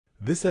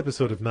This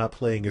episode of Not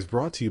Playing is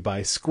brought to you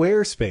by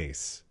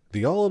Squarespace,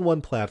 the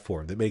all-in-one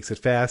platform that makes it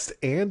fast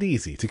and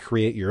easy to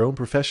create your own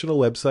professional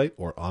website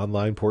or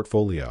online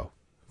portfolio.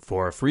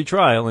 For a free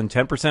trial and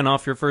 10%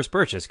 off your first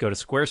purchase, go to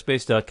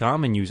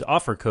squarespace.com and use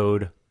offer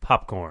code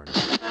POPCORN.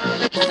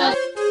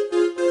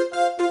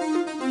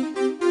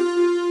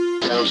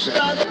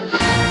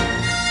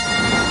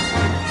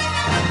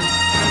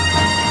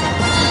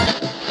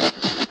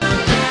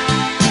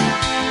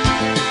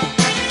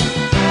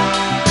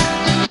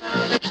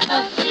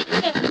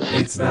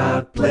 It's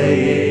Not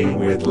Playing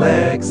with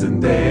Lex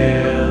and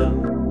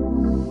Dan.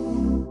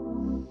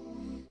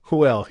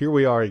 Well, here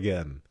we are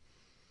again.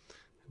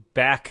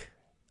 Back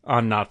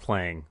on Not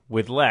Playing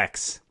with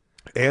Lex.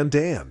 And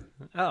Dan.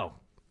 Oh,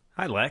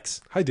 hi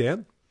Lex. Hi,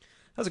 Dan.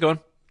 How's it going?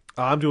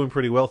 I'm doing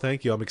pretty well,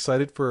 thank you. I'm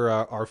excited for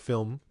our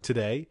film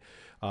today.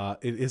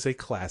 It is a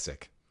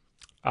classic.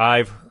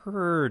 I've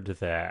heard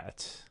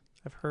that.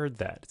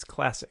 It's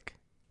classic.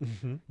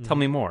 Tell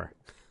me more.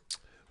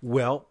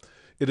 Well,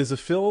 it is a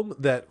film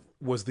that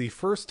was the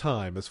first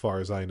time, as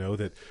far as I know,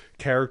 that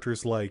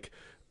characters like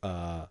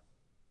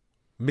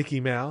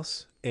Mickey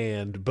Mouse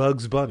and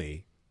Bugs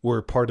Bunny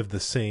were part of the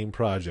same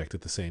project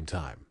at the same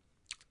time.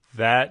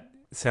 That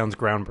sounds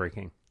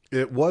groundbreaking.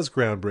 It was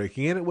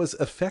groundbreaking, and it was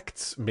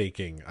effects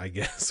making, I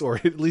guess, or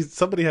at least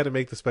somebody had to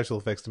make the special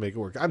effects to make it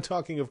work. I'm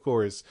talking, of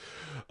course,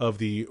 of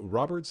the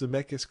Robert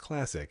Zemeckis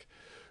classic,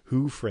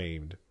 Who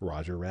Framed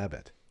Roger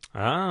Rabbit?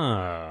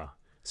 Ah.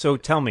 So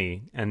tell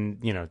me,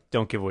 and,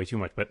 don't give away too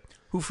much, but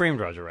who framed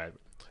Roger Rabbit?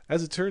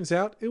 As it turns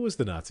out, it was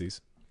the Nazis.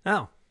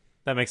 Oh,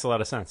 that makes a lot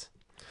of sense.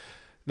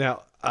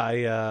 Now,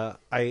 I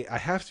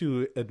have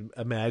to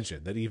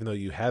imagine that even though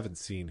you haven't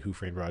seen Who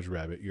Framed Roger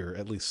Rabbit, you're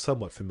at least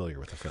somewhat familiar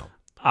with the film.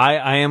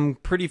 I am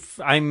pretty.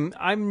 I'm.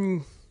 I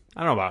don't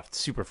know about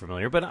super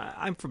familiar, but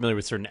I'm familiar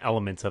with certain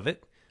elements of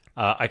it.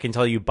 I can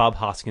tell you, Bob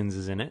Hoskins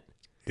is in it.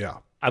 Yeah,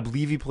 I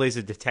believe he plays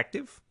a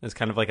detective. It's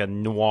kind of like a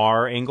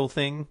noir angle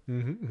thing.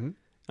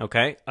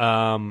 Okay.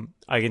 I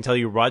can tell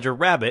you, Roger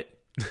Rabbit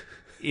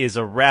is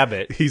a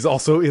rabbit. He's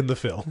also in the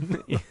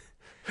film.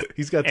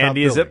 He's got top and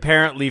he is billing.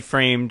 apparently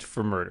framed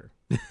for murder.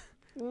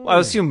 Well, I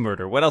assume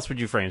murder. What else would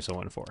you frame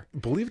someone for?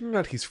 Believe it or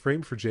not, he's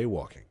framed for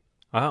jaywalking.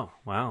 Oh,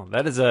 wow.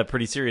 That is a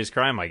pretty serious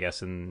crime, I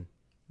guess, in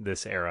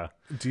this era.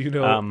 Do you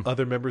know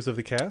other members of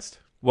the cast?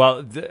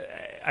 Well,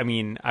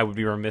 I would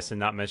be remiss in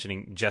not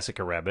mentioning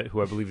Jessica Rabbit,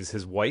 who I believe is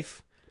his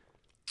wife.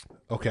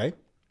 Okay.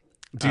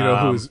 Do you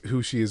know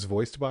who she is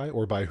voiced by,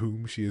 or by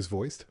whom she is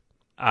voiced?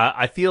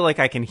 I feel like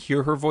I can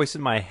hear her voice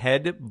in my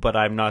head, but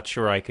I'm not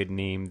sure I could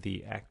name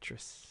the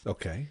actress.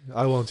 Okay.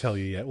 I won't tell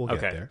you yet. We'll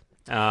get there.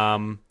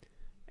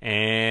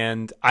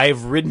 And I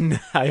have ridden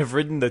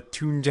the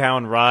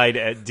Toontown ride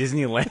at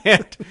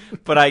Disneyland,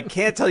 but I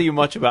can't tell you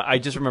much about. I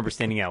just remember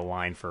standing out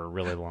line for a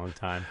really long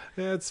time.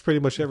 That's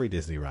pretty much every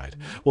Disney ride.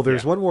 Well,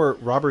 there's one more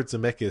Robert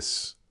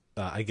Zemeckis,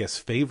 I guess,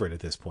 favorite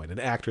at this point, an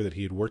actor that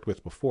he had worked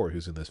with before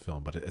who's in this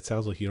film, but it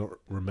sounds like you don't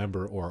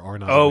remember or are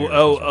not.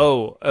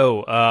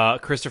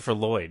 Christopher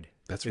Lloyd.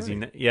 That's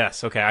right.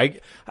 Yes, okay.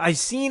 I've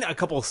seen a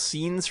couple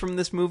scenes from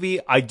this movie.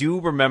 I do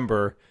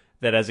remember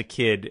that as a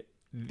kid,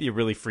 it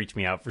really freaked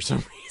me out for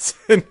some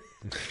reason.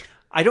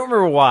 I don't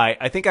remember why.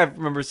 I think I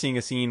remember seeing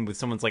a scene with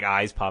someone's like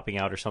eyes popping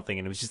out or something,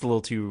 and it was just a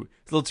little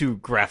too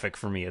graphic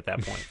for me at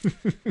that point.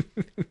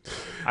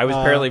 I was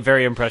apparently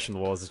very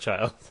impressionable as a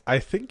child. I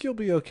think you'll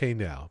be okay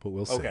now, but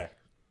we'll see. Okay.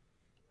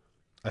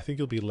 I think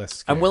you'll be less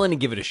scared. I'm willing to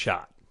give it a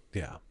shot.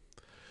 Yeah.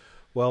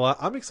 Well,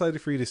 I'm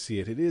excited for you to see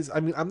it. It is,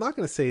 I'm not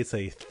going to say it's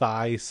a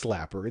thigh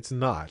slapper. It's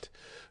not.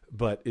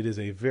 But it is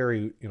a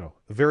very,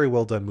 very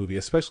well done movie,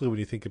 especially when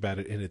you think about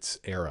it in its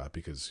era,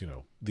 because,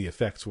 the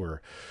effects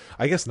were,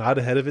 I guess, not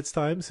ahead of its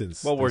time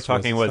since. Well, we're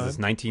talking, was this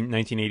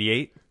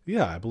 1988?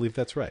 Yeah, I believe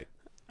that's right.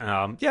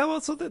 So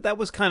that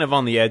was kind of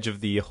on the edge of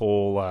the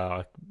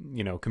whole,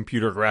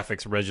 computer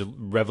graphics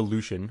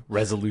revolution.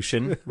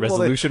 The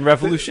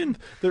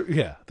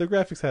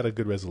graphics had a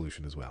good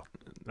resolution as well.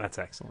 That's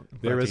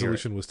excellent. Their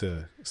resolution was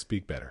to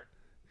speak better.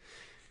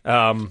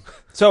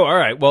 So, all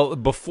right. Well,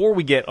 before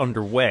we get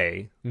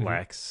underway,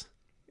 Lex,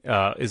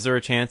 is there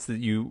a chance that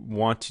you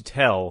want to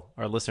tell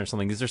our listeners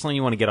something? Is there something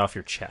you want to get off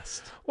your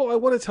chest? Well, I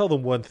want to tell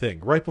them one thing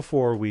right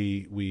before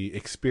we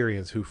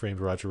experience Who Framed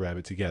Roger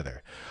Rabbit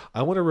together.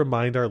 I want to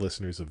remind our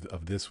listeners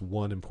of this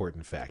one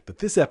important fact, that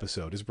this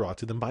episode is brought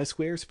to them by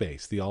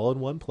Squarespace, the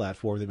all-in-one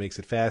platform that makes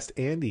it fast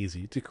and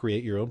easy to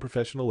create your own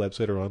professional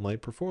website or online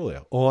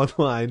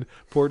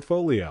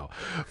portfolio.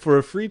 For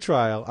a free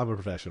trial, I'm a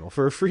professional.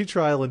 For a free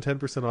trial and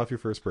 10% off your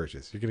first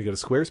purchase, you're going to go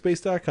to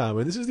squarespace.com,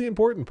 and this is the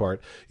important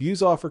part.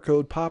 Use offer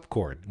code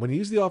POPCORN. When you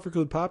use the offer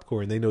code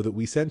POPCORN, they know that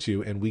we sent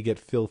you, and we get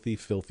filthy,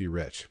 filthy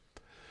rich.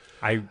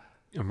 I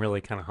am really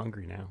kind of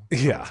hungry now.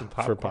 Yeah,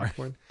 for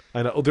popcorn.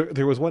 I know.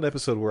 There was one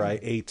episode where I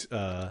ate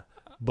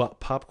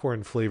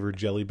popcorn flavored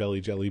Jelly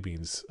Belly jelly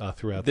beans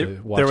throughout There, the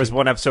there was watching.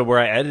 one episode where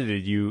I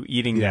edited you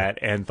eating that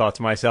and thought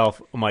to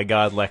myself, "Oh my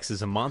God, Lex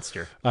is a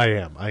monster." I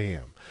am. I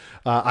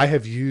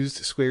have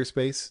used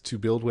Squarespace to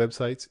build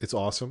websites. It's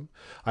awesome.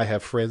 I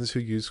have friends who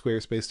use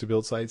Squarespace to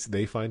build sites.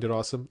 They find it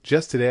awesome.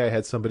 Just today, I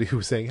had somebody who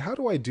was saying, "How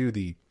do I do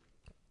the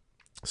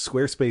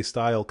Squarespace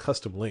style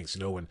custom links?"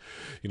 When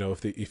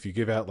if you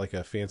give out like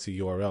a fancy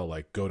URL,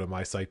 like go to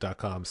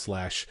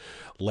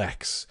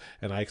mysite.com/Lex,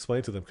 and I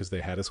explained to them, because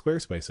they had a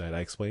Squarespace site, I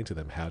explained to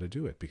them how to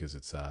do it, because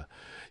it's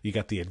you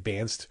got the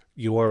advanced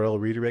URL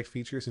redirect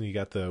features and you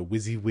got the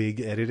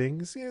WYSIWYG editing.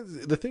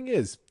 The thing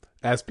is,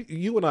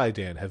 you and I,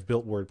 Dan, have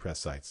built WordPress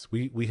sites.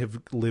 We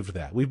have lived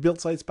that. We've built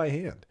sites by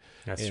hand.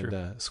 That's true.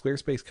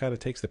 Squarespace kind of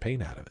takes the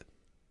pain out of it.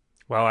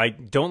 Well, I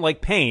don't like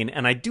pain,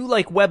 and I do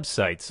like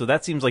websites, so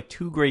that seems like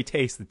two great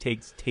tastes that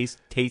taste.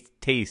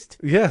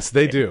 Yes,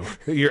 they do.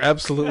 You're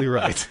absolutely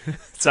right.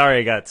 Sorry,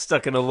 I got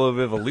stuck in a little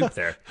bit of a loop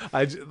there.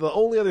 The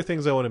only other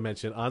things I want to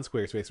mention on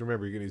Squarespace,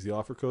 remember, you're going to use the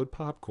offer code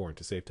POPCORN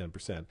to save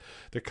 10%.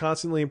 They're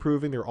constantly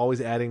improving. They're always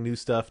adding new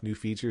stuff, new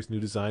features, new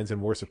designs, and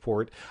more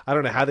support. I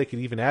don't know how they could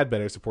even add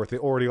better support. They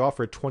already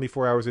offer it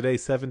 24 hours a day,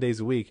 7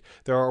 days a week.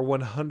 There are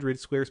 100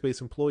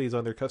 Squarespace employees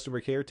on their customer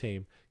care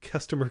team.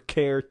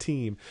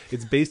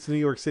 It's based in New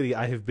York City.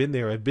 I have been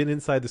there. I've been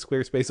inside the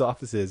Squarespace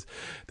offices.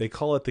 They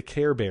call it the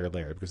Care Bear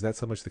lair, because that's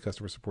how much the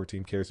customer support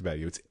team cares about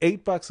you. It's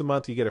 $8 a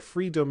month. You get a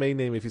free domain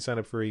name if you sign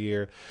up for a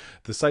year.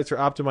 The sites are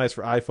optimized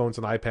for iPhones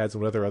and iPads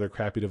and whatever other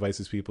crappy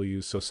devices people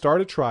use. So start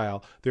a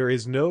trial. There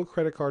is no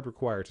credit card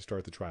required to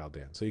start the trial,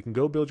 Dan. So you can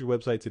go build your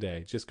website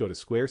today. Just go to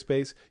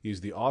Squarespace,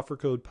 use the offer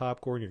code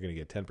POPCORN. You're going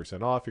to get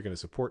 10% off. You're going to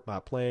support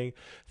Not Playing.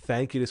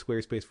 Thank you to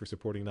Squarespace for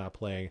supporting Not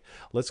Playing.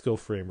 Let's go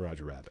frame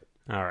Roger Rabbit.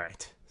 All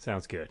right.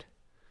 Sounds good.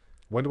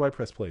 When do I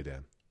press play,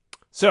 Dan?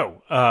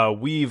 So,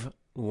 we've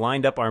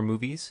lined up our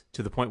movies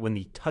to the point when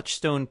the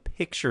Touchstone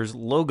Pictures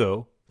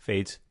logo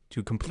fades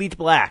to complete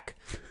black.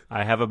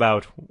 I have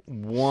about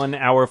 1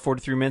 hour,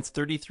 43 minutes,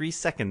 33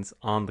 seconds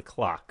on the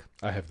clock.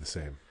 I have the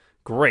same.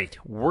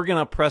 Great. We're going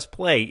to press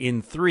play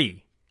in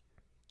 3,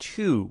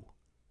 2,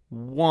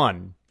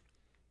 1.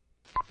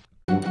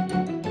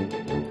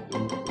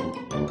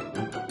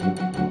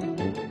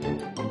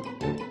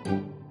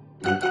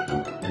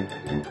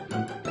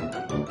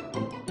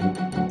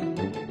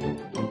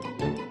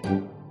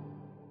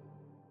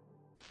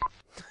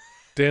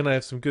 Dan, I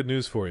have some good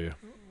news for you.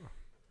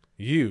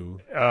 You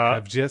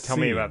have just Tell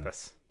seen me about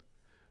this.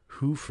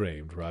 Who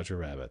Framed Roger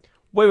Rabbit.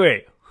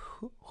 Wait.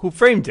 Who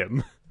framed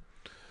him?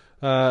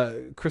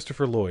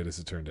 Christopher Lloyd, as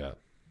it turned out.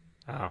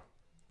 Oh.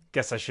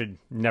 Guess I should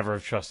never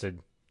have trusted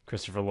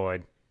Christopher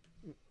Lloyd.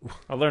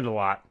 I learned a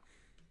lot.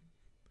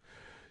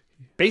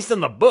 Based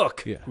on the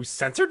book? Yeah. Who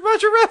censored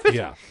Roger Rabbit?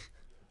 Yeah.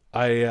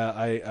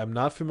 I'm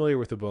not familiar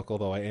with the book,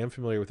 although I am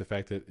familiar with the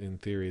fact that, in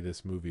theory,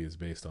 this movie is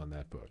based on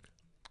that book.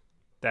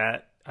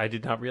 That I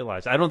did not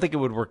realize. I don't think it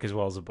would work as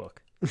well as a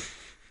book.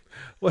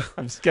 Well,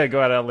 I'm just going to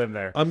go out on a limb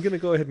there. I'm going to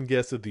go ahead and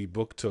guess that the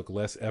book took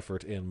less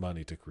effort and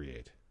money to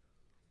create.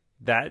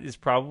 That is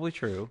probably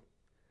true.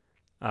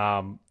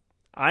 I'm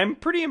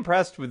pretty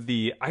impressed with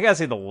I gotta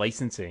say, the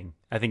licensing,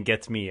 I think,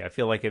 gets me. I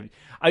feel like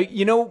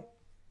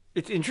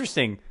it's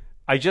interesting.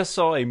 I just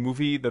saw a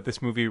movie that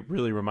this movie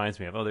really reminds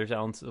me of. Oh, there's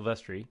Alan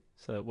Silvestri.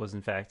 So it was,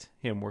 in fact,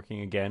 him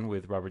working again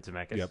with Robert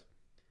Zemeckis. Yep.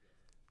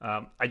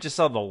 I just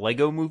saw the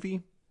Lego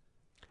movie.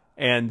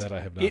 And that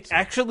I have not it seen.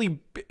 actually,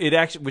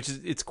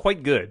 it's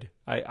quite good.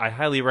 I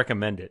highly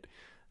recommend it.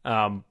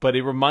 But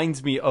it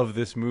reminds me of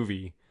this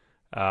movie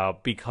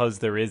because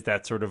there is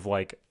that sort of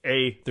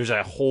there's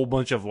a whole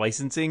bunch of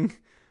licensing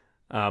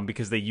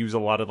because they use a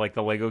lot of like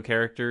the Lego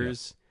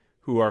characters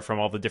who are from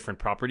all the different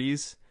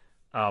properties,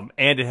 and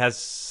it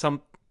has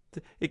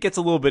it gets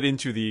a little bit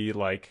into the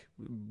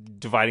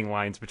dividing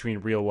lines between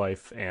real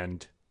life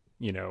and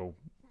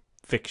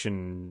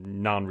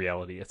fiction,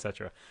 non-reality,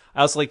 etc.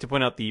 I also like to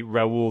point out the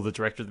Raoul, the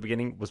director at the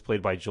beginning, was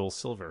played by Joel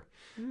Silver,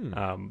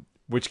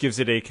 which gives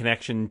it a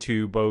connection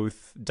to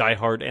both Die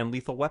Hard and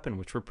Lethal Weapon,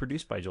 which were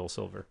produced by Joel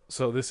Silver.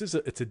 So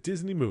it's a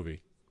Disney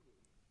movie,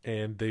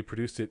 and they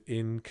produced it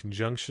in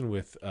conjunction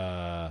with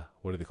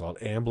what do they call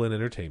it? Amblin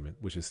Entertainment,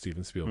 which is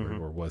Steven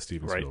Spielberg, or was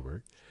Steven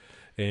Spielberg,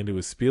 and it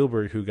was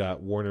Spielberg who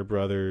got Warner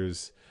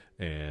Brothers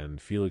and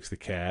Felix the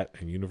Cat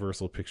and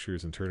Universal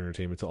Pictures and Turner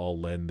Entertainment to all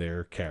lend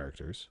their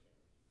characters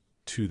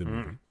to the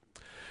movie.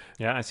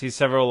 Yeah, I see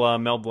several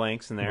Mel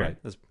Blancs in there.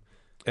 Right.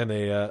 And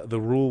the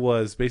rule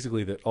was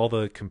basically that all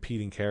the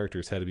competing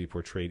characters had to be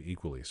portrayed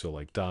equally. So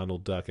like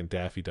Donald Duck and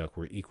Daffy Duck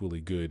were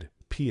equally good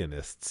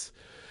pianists.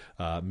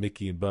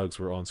 Mickey and Bugs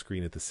were on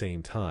screen at the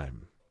same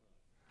time.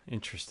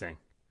 Interesting.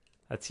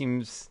 That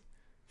seems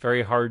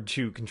very hard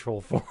to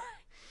control for.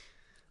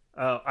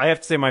 I have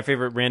to say, my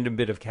favorite random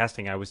bit of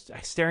casting, I was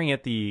staring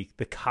at the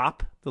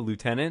cop, the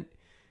lieutenant,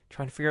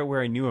 trying to figure out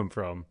where I knew him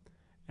from.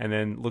 And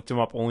then looked him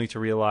up only to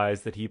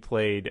realize that he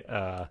played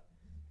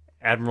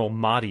Admiral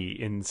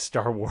Mahdi in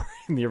Star Wars,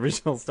 in the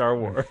original Star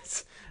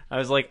Wars. I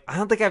was like, I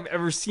don't think I've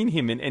ever seen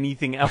him in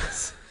anything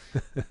else.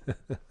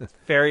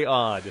 Very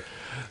odd.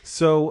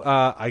 So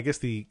I guess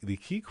the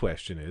key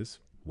question is,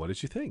 What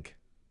did you think?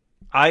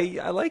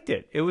 I liked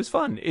it. It was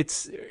fun.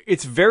 It's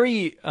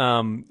very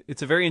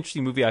it's a very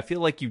interesting movie. I feel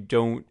like you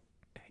don't.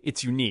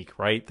 It's unique,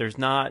 right? There's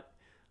not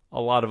a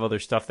lot of other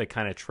stuff that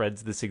kind of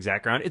treads this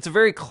exact ground. It's a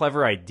very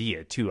clever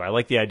idea too. I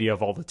like the idea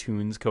of all the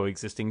tunes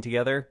coexisting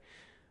together.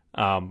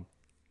 Um,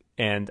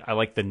 and I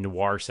like the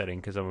noir setting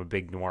because I'm a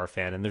big noir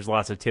fan. And there's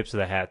lots of tips of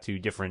the hat to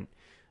different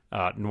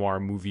noir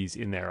movies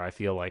in there. I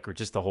feel like, or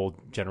just the whole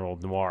general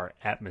noir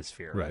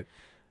atmosphere.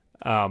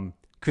 Right.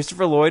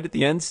 Christopher Lloyd at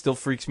the end still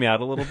freaks me out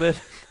a little bit.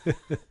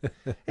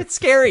 It's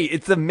scary.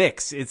 It's a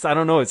mix. I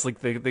don't know. It's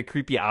like the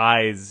creepy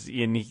eyes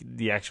in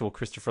the actual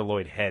Christopher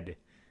Lloyd head.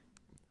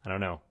 I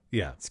don't know.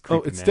 Yeah. It's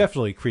creepy, it's man.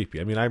 definitely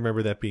creepy. I mean, I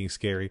remember that being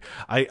scary.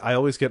 I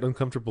always get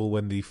uncomfortable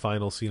when the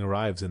final scene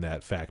arrives in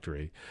that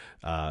factory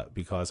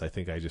because I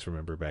think I just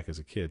remember back as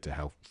a kid to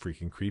how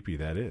freaking creepy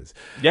that is.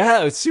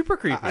 Yeah, it's super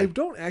creepy. I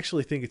don't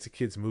actually think it's a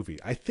kid's movie.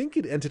 I think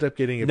it ended up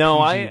getting a No,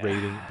 PG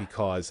rating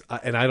because,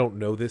 and I don't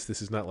know this.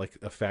 This is not like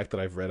a fact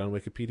that I've read on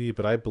Wikipedia,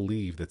 but I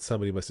believe that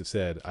somebody must have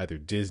said, either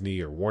Disney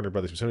or Warner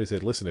Brothers, or somebody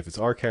said, listen, if it's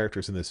our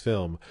characters in this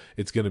film,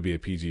 it's going to be a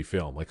PG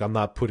film. Like, I'm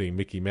not putting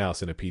Mickey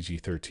Mouse in a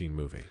PG-13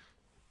 movie.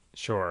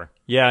 Sure.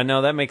 Yeah,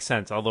 no, that makes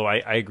sense. Although I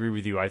agree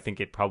with you. I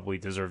think it probably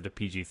deserved a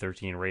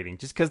PG-13 rating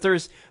just because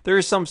there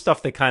is some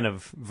stuff that kind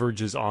of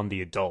verges on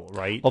the adult,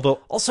 right?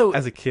 Although, also,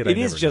 as a kid, it I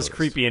is never just noticed.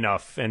 creepy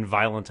enough and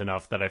violent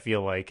enough that I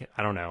feel like,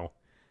 I don't know.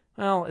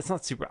 Well, it's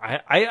not super.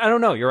 I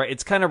don't know. You're right.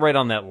 It's kind of right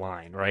on that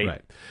line, right?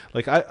 Right.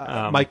 Like,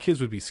 my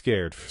kids would be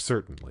scared,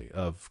 certainly,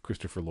 of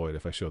Christopher Lloyd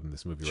if I showed them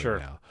this movie Sure.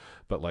 right now.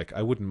 But, like,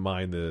 I wouldn't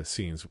mind the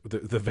scenes,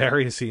 the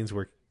various scenes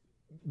where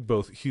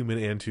both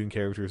human and toon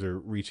characters are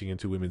reaching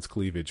into women's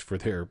cleavage for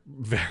their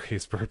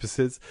various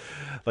purposes.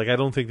 Like, I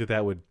don't think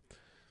that would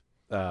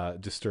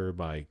disturb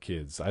my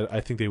kids.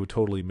 I think they would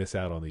totally miss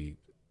out on the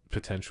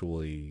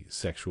potentially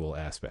sexual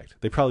aspect.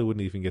 They probably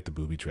wouldn't even get the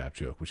booby trap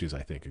joke, which is,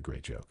 I think, a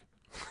great joke.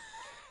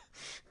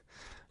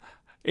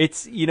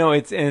 It's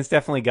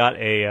definitely got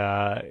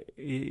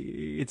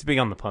it's big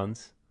on the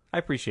puns. I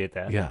appreciate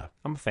that. Yeah.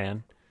 I'm a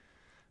fan.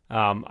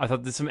 I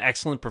thought there's some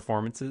excellent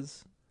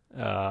performances.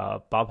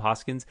 Bob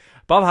Hoskins.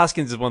 Bob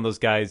Hoskins is one of those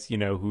guys,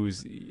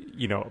 who's,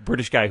 a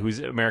British guy whose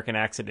American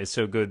accent is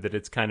so good that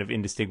it's kind of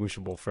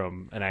indistinguishable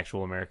from an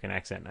actual American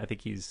accent. I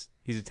think he's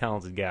a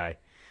talented guy.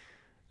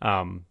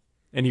 And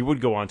he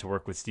would go on to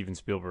work with Steven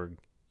Spielberg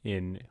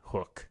in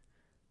Hook,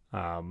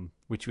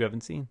 which you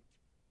haven't seen.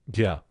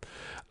 Yeah.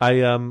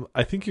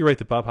 I think you're right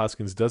that Bob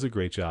Hoskins does a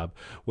great job.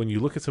 When you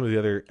look at some of the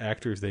other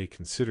actors they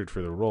considered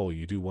for the role,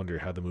 you do wonder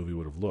how the movie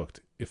would have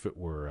looked if it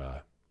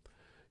were,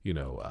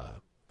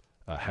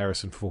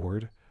 Harrison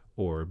Ford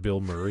or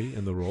Bill Murray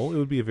in the role. It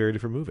would be a very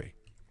different movie.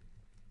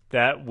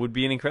 That would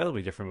be an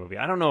incredibly different movie.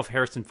 I don't know if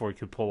Harrison Ford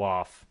could pull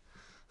off.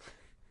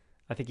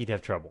 I think he'd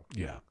have trouble.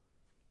 Yeah.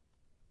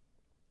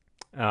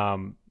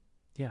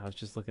 Yeah, I was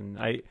just looking.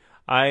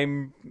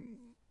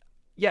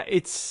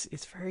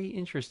 It's very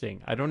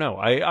interesting. I don't know.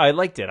 I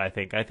liked it. I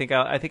think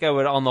I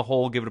would on the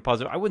whole give it a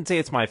positive. I wouldn't say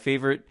it's my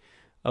favorite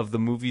of the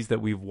movies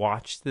that we've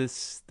watched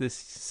this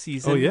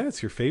season. Oh yeah,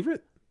 it's your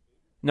favorite?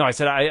 No, I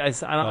said I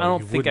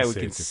don't think I would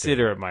say it's your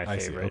consider it my I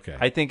see, favorite. okay.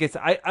 I think it's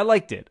I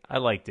liked it. I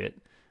liked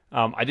it.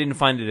 I didn't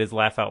find it as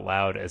laugh out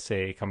loud as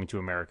say Coming to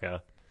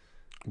America.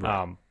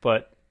 Right.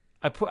 But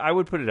I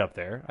would put it up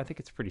there. I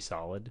think it's pretty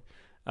solid.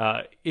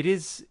 It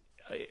is.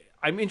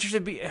 I'm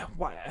interested.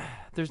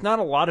 There's not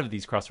a lot of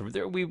these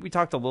crossovers. We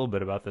talked a little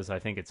bit about this, I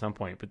think, at some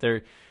point. But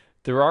there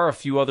are a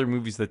few other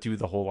movies that do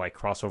the whole like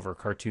crossover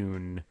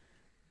cartoon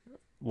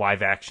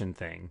live action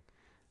thing.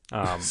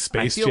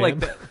 Space I feel Jam?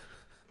 like that,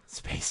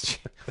 Space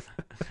Jam,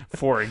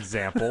 for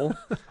example.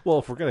 Well,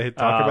 if we're going to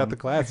talk about the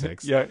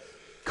classics. Yeah.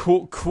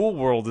 Cool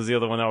World is the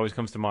other one that always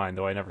comes to mind,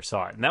 though I never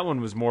saw it. And that one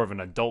was more of an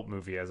adult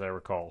movie, as I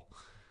recall.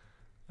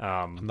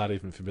 I'm not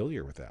even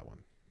familiar with that one.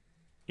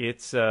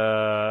 It's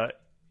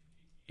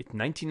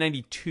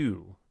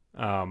 1992,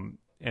 and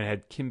it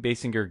had Kim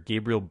Basinger,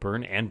 Gabriel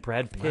Byrne, and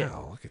Brad Pitt.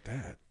 Wow, look at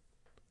that.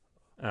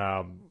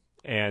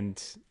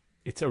 And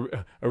it's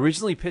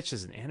originally pitched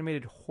as an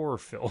animated horror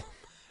film.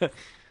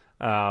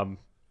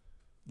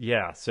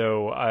 Yeah,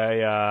 so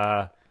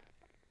I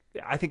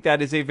think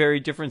that is a very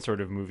different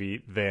sort of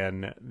movie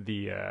than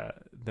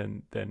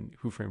than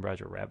Who Framed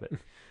Roger Rabbit.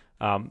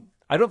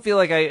 I don't feel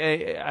like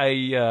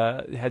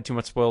I had too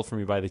much spoiled for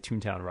me by the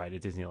Toontown ride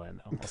at Disneyland,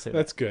 though. I'll say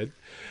That's good.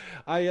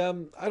 I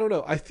don't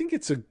know. I think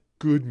it's a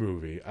good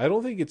movie. I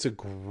don't think it's a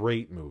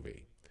great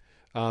movie.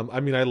 I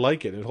mean, I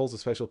like it. It holds a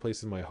special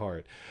place in my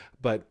heart.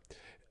 But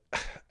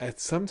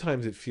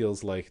sometimes it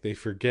feels like they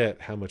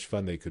forget how much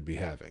fun they could be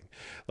having.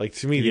 Like,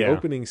 to me, the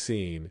opening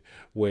scene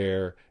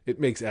where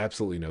it makes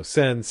absolutely no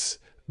sense,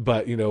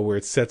 but, where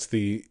it sets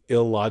the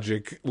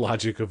logic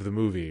of the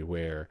movie,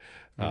 where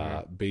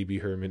Baby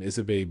Herman is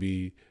a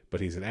baby,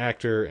 but he's an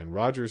actor, and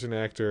Roger's an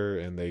actor,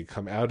 and they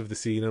come out of the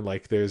scene, and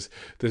like there's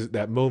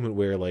that moment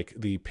where like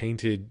the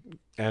painted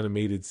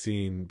animated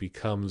scene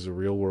becomes a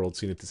real world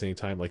scene at the same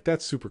time. Like,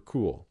 that's super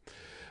cool.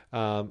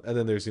 And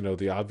then there's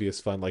the obvious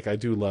fun. Like, I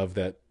do love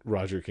that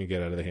Roger can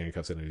get out of the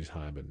handcuffs at any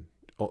time and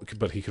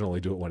but he can only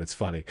do it when it's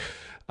funny.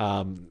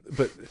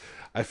 But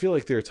I feel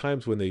like there are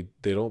times when they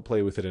don't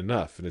play with it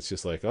enough, and it's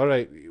just like, all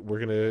right, we're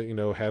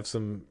gonna have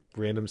some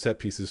random set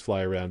pieces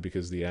fly around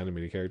because the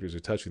animated characters are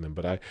touching them.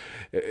 But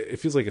it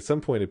feels like at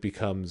some point it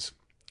becomes,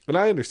 and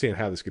I understand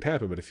how this could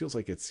happen, but it feels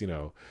like it's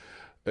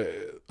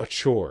a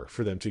chore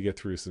for them to get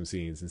through some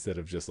scenes instead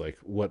of just like,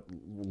 what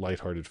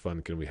lighthearted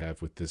fun can we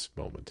have with this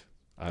moment?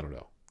 I don't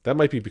know. That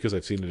might be because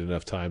I've seen it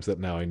enough times that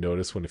now I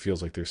notice when it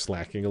feels like they're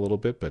slacking a little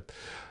bit, but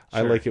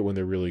I like it when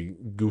they're really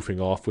goofing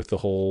off with the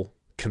whole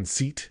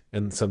conceit,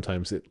 and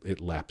sometimes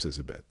it lapses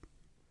a bit.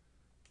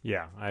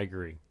 Yeah, I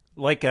agree.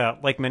 Like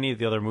many of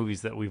the other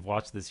movies that we've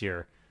watched this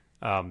year,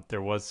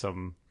 there was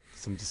some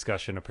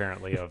discussion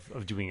apparently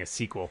of doing a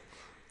sequel,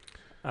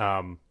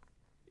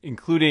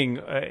 including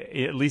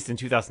at least in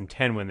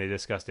 2010 when they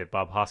discussed it,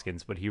 Bob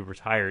Hoskins, but he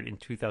retired in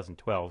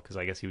 2012 because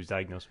I guess he was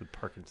diagnosed with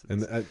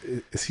Parkinson's.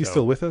 And is he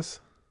still with us?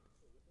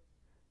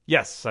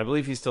 Yes, I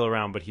believe he's still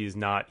around, but he's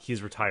not.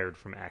 He's retired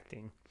from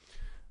acting.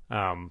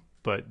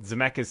 But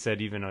Zemeckis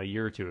said even a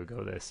year or two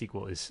ago that a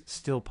sequel is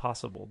still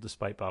possible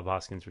despite Bob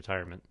Hoskins'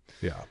 retirement.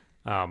 Yeah.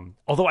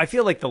 Although I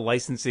feel like the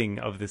licensing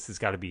of this has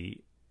got to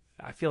be,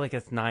 I feel like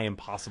it's nigh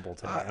impossible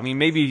today. I mean,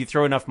 maybe you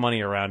throw enough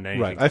money around.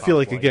 Right. I feel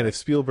like, again, if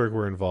Spielberg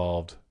were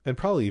involved, and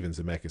probably even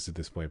Zemeckis at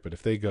this point, but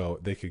if they go,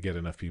 they could get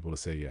enough people to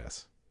say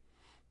yes.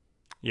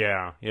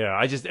 Yeah.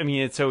 I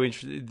mean, it's so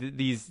interesting.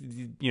 These,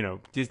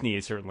 Disney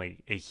is certainly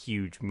a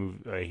huge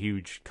a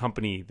huge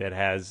company that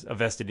has a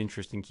vested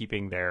interest in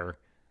keeping their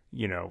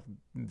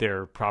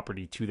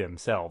property to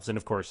themselves. And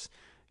of course,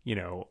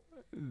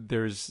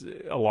 there's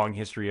a long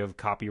history of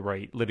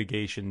copyright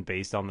litigation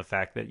based on the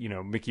fact that,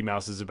 Mickey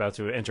Mouse is about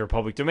to enter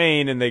public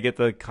domain and they get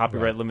the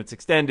copyright limits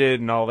extended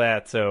and all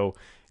that. So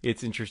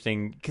it's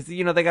interesting because,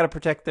 they got to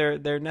protect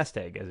their nest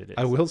egg as it is.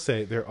 I will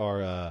say there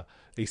are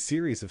a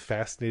series of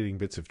fascinating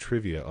bits of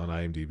trivia on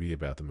IMDb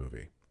about the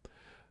movie.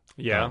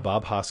 Yeah.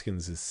 Bob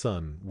Hoskins'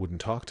 son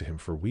wouldn't talk to him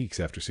for weeks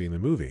after seeing the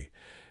movie.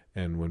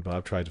 And when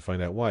Bob tried to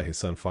find out why, his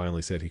son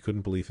finally said he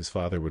couldn't believe his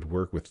father would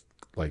work with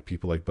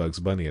people like Bugs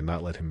Bunny and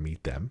not let him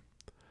meet them.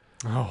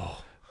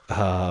 Oh.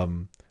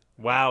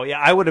 Wow. Yeah,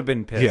 I would have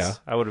been pissed. Yeah.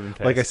 I would have been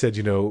pissed. Like I said,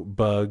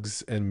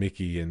 Bugs and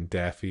Mickey and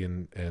Daffy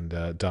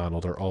and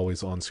Donald are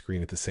always on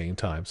screen at the same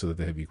time so that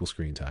they have equal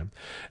screen time.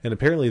 And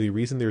apparently the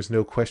reason there's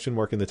no question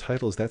mark in the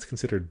title is that's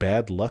considered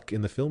bad luck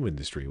in the film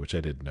industry, which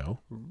I didn't know.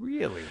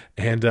 Really?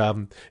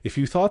 And if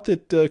you thought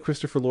that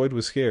Christopher Lloyd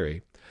was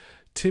scary,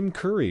 Tim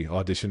Curry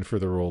auditioned for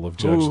the role of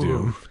Judge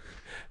Doom.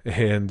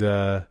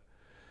 And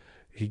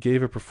he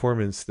gave a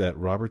performance that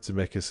Robert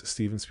Zemeckis,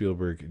 Steven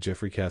Spielberg,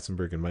 Jeffrey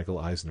Katzenberg, and Michael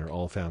Eisner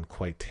all found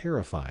quite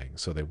terrifying.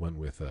 So they went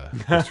with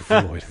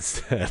Christopher Lloyd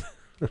instead.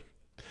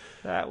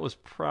 That was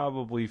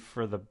probably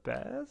for the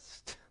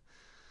best.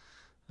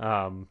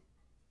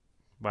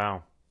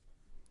 Wow.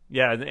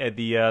 Yeah,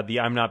 the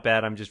I'm Not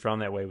Bad, I'm Just Drawn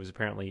That Way was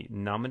apparently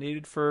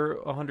nominated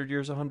for 100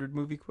 Years, 100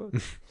 movie quote.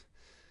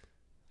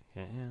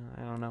 Yeah,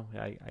 I don't know.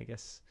 I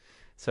guess.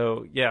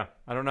 So, yeah,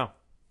 I don't know.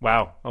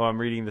 Wow. Oh, I'm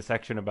reading the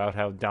section about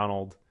how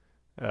Donald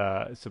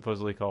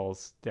supposedly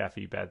calls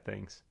Daffy bad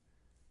things.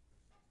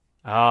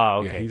 Ah,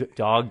 okay. Yeah,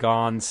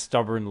 doggone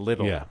stubborn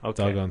little. Yeah,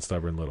 okay. Doggone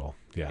stubborn little.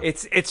 Yeah.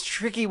 It's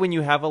tricky when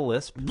you have a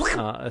lisp,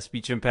 a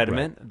speech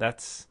impediment. Right.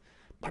 That's...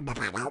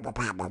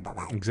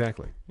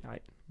 Exactly.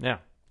 Yeah.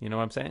 You know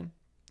what I'm saying?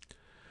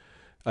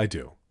 I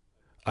do.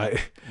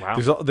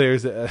 Wow.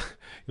 There's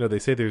they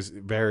say there's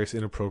various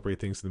inappropriate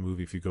things in the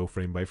movie if you go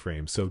frame by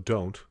frame. So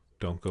don't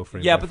go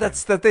frame. Yeah, by but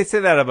frame. that they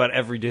say that about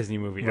every Disney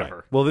movie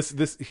ever. Well,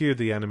 this here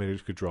the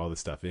animators could draw the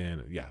stuff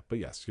in. Yeah, but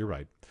yes, you're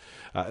right.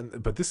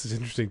 But this is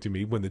interesting to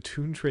me. When the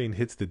Toon Train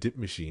hits the dip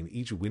machine,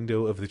 each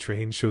window of the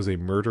train shows a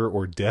murder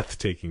or death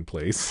taking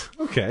place.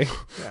 Okay,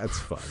 that's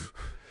fun.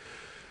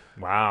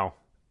 Wow.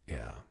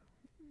 Yeah.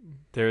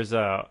 There's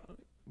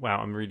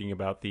I'm reading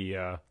about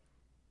there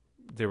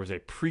was a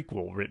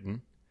prequel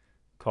written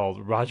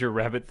called Roger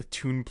Rabbit the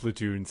Toon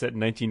Platoon set in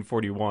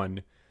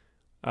 1941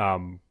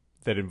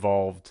 that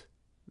involved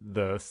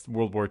the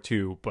World War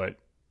II, but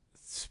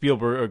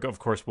Spielberg, of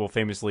course, will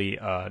famously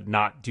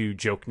not do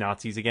joke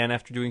Nazis again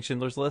after doing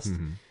Schindler's List,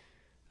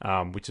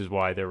 which is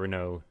why there were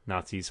no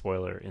Nazi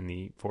spoiler in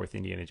the fourth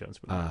Indiana Jones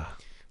movie.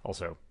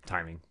 Also,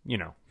 timing,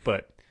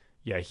 But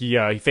yeah,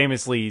 he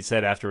famously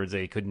said afterwards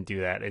they couldn't do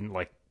that and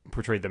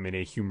portrayed them in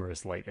a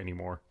humorous light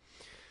anymore,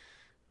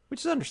 which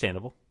is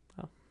understandable.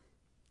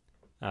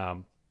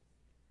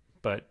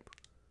 But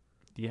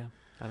yeah,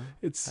 I don't know.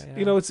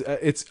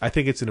 It's I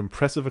think it's an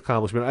impressive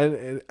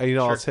accomplishment.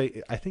 Sure. I'll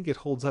say I think it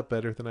holds up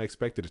better than I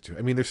expected it to.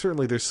 I mean,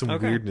 there's some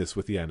weirdness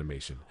with the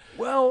animation.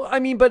 Well, I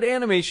mean, but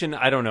animation,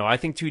 I don't know. I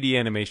think 2D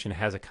animation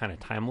has a kind of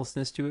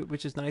timelessness to it,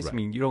 which is nice. Right. I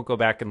mean, you don't go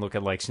back and look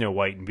at Snow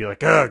White and be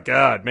like, oh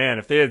God, man,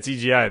 if they had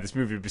CGI, this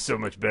movie would be so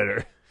much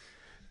better.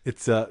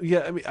 It's I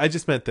mean, I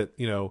just meant that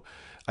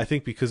I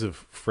think because of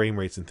frame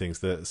rates and things,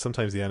 that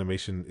sometimes the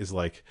animation is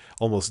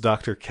almost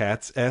Dr.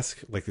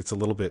 Katz-esque, like it's a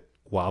little bit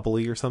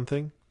wobbly or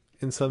something.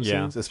 in some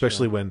Yeah, scenes,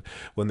 especially when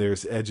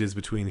there's edges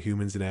between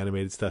humans and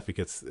animated stuff.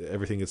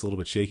 Everything gets a little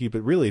bit shaky,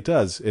 but really it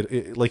does.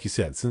 It like you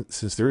said,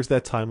 since there is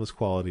that timeless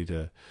quality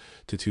to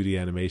 2D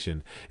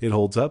animation, it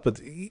holds up.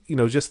 But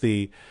just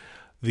the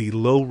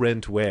low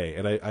rent way,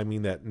 and I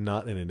mean that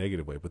not in a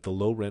negative way, but the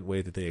low rent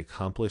way that they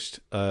accomplished,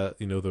 the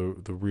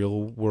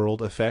real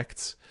world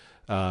effects,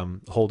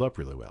 hold up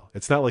really well.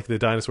 It's not like the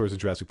dinosaurs in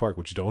Jurassic Park,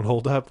 which don't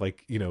hold up.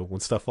 Like, when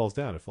stuff falls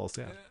down, it falls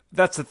down.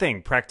 That's the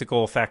thing.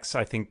 Practical effects,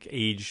 I think,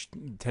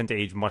 tend to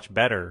age much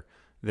better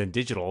than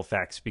digital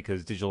effects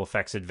because digital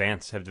effects have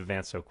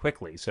advanced so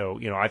quickly. So,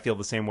 I feel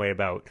the same way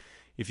about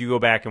if you go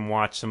back and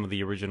watch some of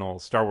the original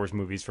Star Wars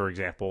movies, for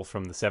example,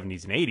 from the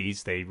 70s and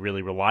 80s, they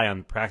really rely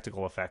on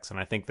practical effects. And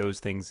I think those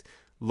things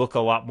look a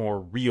lot more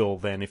real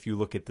than if you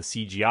look at the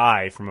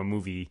CGI from a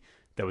movie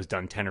that was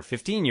done 10 or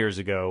 15 years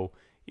ago.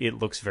 It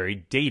looks very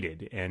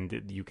dated,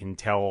 and you can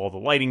tell all the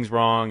lighting's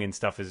wrong and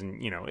stuff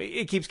isn't,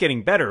 it keeps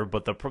getting better,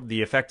 but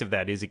the effect of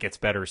that is it gets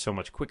better so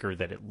much quicker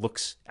that it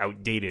looks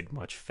outdated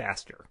much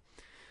faster.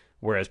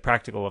 Whereas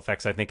practical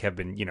effects, I think, have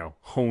been,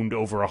 honed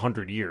over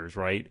 100 years,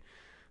 right?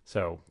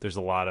 So there's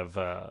a lot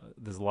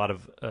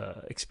of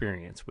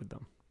experience with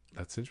them.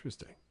 That's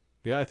interesting.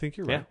 Yeah, I think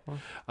you're right. Yeah,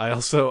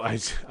 well.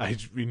 I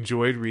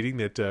enjoyed reading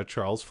that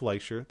Charles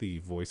Fleischer, the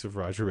voice of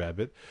Roger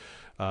Rabbit,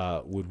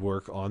 would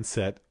work on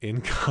set in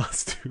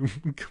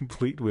costume,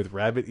 complete with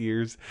rabbit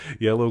ears,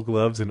 yellow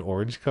gloves, and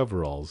orange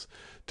coveralls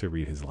to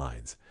read his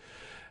lines.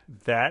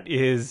 That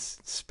is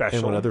special.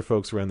 And when other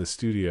folks around the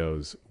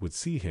studios would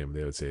see him,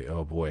 they would say,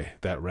 "Oh boy,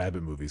 that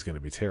Rabbit movie is going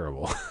to be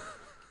terrible."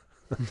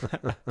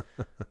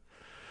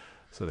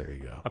 So there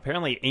you go.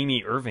 Apparently,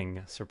 Amy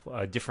Irving,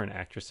 a different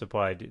actress,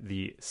 supplied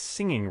the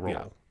singing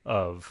role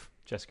of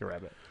Jessica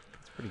Rabbit.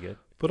 That's pretty good.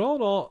 But all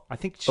in all, I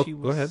think she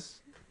was. Go ahead.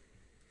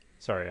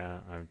 Sorry,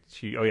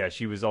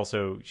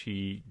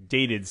 she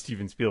dated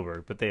Steven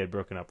Spielberg, but they had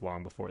broken up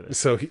long before this.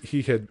 So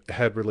he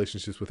had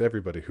relationships with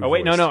everybody who. Oh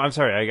wait, no, I'm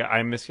sorry,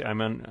 I'm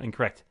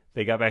incorrect.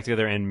 They got back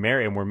together and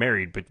were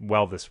married, but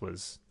while this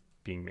was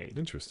being made.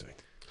 Interesting.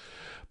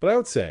 But I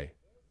would say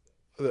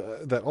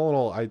that all in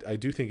all, I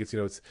do think it's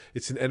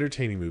it's an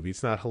entertaining movie.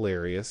 It's not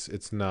hilarious.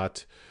 It's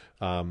not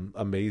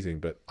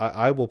amazing, but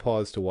I will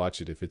pause to watch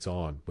it if it's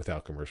on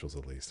without commercials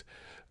at least.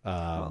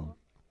 And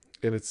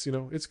it's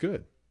it's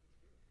good.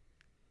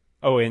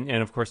 Oh, and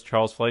of course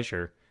Charles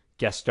Fleischer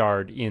guest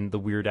starred in the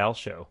Weird Al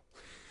show.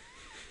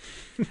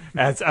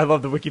 As I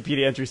love the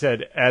Wikipedia entry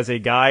said, as a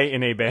guy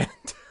in a band.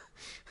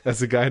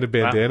 As a guy in a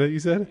bandana, you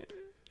said?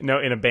 No,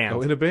 in a band.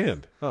 Oh, in a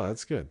band. Oh,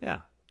 that's good. Yeah,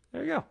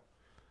 there you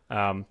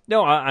go.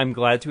 No, I'm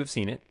glad to have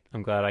seen it.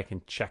 I'm glad I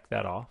can check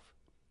that off.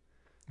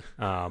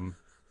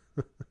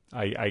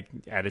 I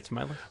add it to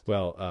my list.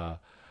 Well,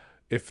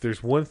 if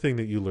there's one thing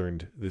that you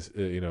learned this,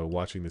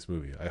 watching this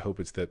movie, I hope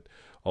it's that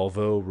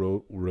although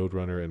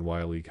Roadrunner and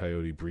Wile E.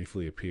 Coyote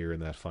briefly appear in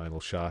that final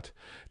shot,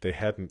 they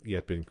hadn't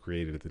yet been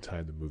created at the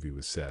time the movie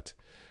was set,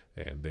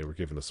 and they were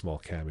given a small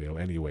cameo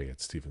anyway at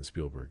Steven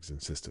Spielberg's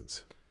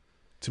insistence.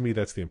 To me,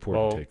 that's the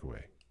important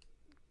takeaway.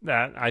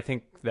 I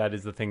think that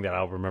is the thing that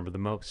I'll remember the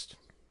most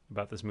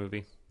about this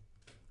movie.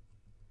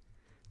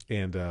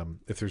 And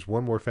if there's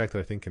one more fact that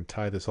I think can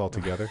tie this all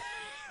together,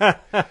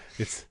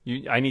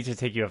 I need to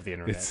take you off the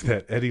internet. It's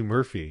that Eddie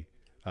Murphy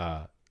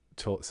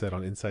said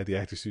on Inside the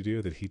Actors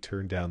Studio that he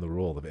turned down the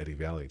role of Eddie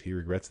Valiant. He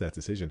regrets that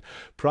decision,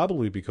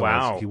 probably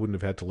because he wouldn't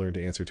have had to learn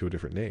to answer to a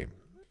different name.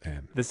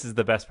 And this is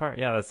the best part.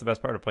 Yeah, that's the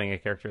best part of playing a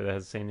character that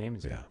has the same name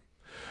as you. Yeah.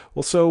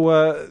 Well,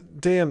 so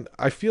Dan,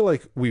 I feel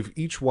like we've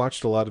each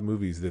watched a lot of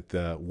movies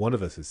that one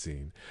of us has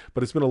seen,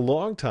 but it's been a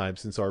long time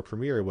since our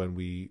premiere when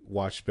we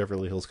watched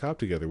Beverly Hills Cop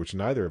together, which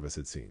neither of us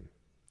had seen.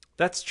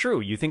 That's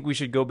true. You think we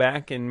should go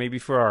back and maybe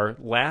for our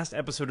last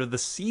episode of the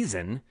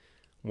season,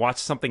 watch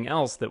something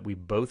else that we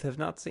both have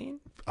not seen?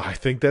 I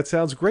think that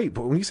sounds great.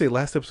 But when you say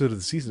last episode of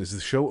the season, is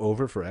the show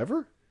over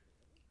forever?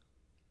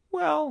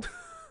 Well,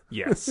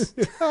 yes.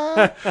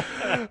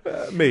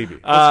 Maybe.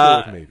 Let's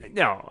go with maybe.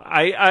 No,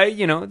 I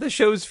the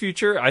show's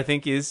future, I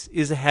think,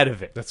 is ahead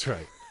of it. That's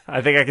right.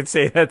 I think I can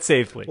say that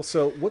safely. Well,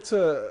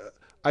 so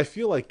I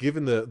feel like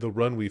given the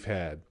run we've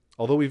had,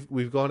 although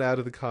we've gone out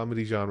of the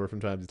comedy genre from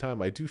time to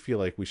time, I do feel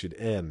like we should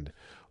end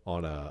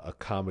on a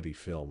comedy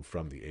film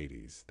from the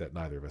 80s that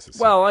neither of us has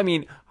seen. Well, I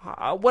mean,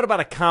 what about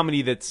a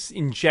comedy that's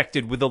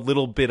injected with a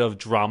little bit of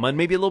drama and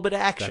maybe a little bit of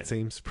action? That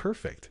seems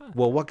perfect.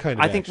 Well, what kind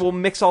of I think action? we'll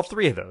mix all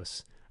three of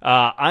those.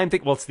 I'm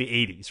thinking, well, it's the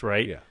 80s,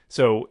 right? Yeah.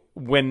 So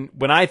when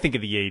I think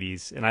of the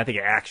 80s and I think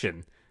of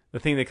action, the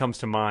thing that comes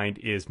to mind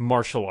is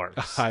martial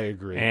arts. I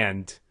agree.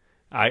 And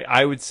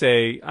I would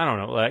say, I don't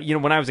know,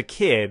 when I was a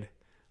kid,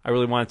 I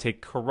really wanted to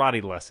take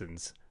karate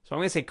lessons. So I'm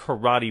going to say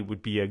karate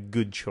would be a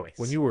good choice.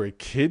 When you were a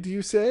kid,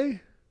 you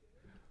say?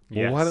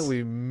 Yes. Well, why don't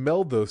we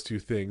meld those two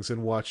things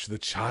and watch The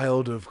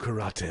Child of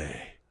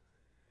Karate?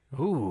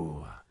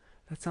 Ooh,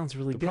 that sounds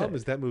really good. The problem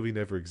is that movie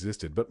never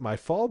existed, but my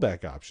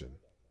fallback option...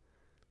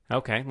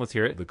 Okay, let's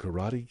hear it. The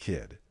Karate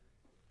Kid.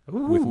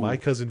 Ooh. With My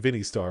Cousin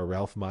Vinny star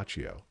Ralph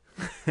Macchio.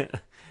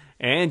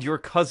 And your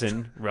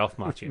cousin, Ralph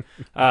Macchio.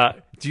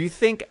 Do you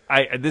think...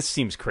 this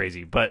seems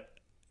crazy, but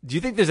Do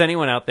you think there's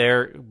anyone out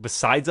there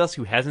besides us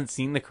who hasn't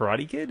seen The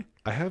Karate Kid?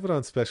 I have it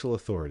on special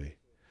authority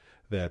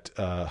that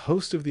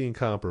host of The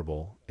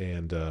Incomparable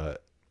and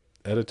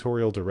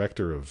editorial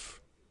director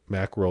of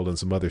Macworld and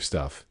some other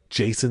stuff,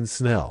 Jason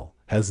Snell,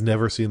 has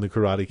never seen The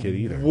Karate Kid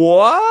either.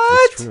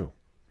 What? It's true.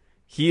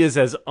 He is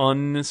as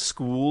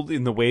unschooled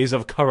in the ways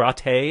of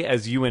karate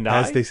as you and I.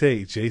 As they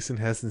say, Jason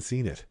hasn't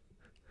seen it.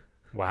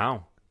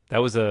 Wow. That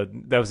was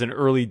an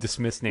early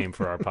dismissed name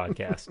for our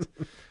podcast.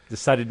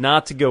 Decided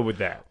not to go with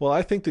that. Well,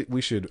 I think that we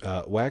should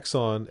wax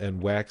on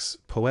and wax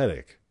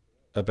poetic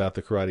about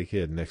The Karate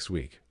Kid next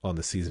week on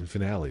the season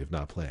finale of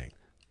Not Playing.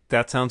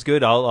 That sounds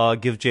good. I'll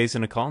give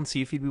Jason a call and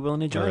see if he'd be willing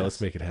to join All right, us.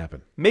 let's make it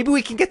happen. Maybe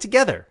we can get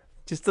together.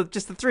 Just the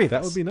three of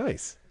us. That would be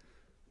nice.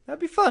 That'd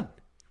be fun.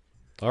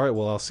 All right,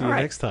 well, I'll see you All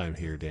right. next time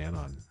here, Dan,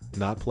 on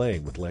Not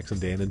Playing with Lex and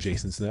Dan and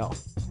Jason Snell.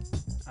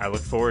 I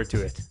look forward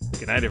to it.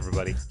 Good night,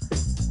 everybody.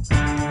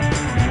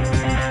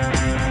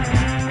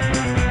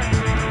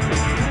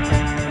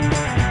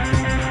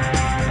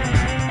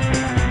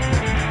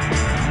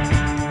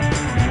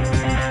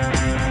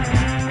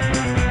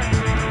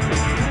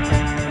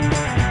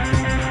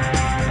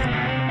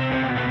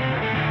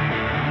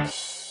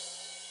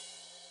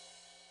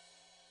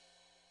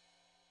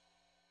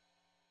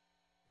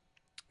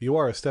 You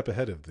are a step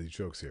ahead of the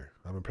jokes here.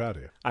 I'm proud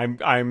of you.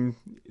 I'm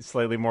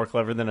slightly more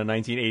clever than a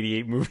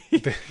 1988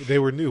 movie. They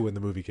were new when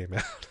the movie came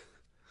out.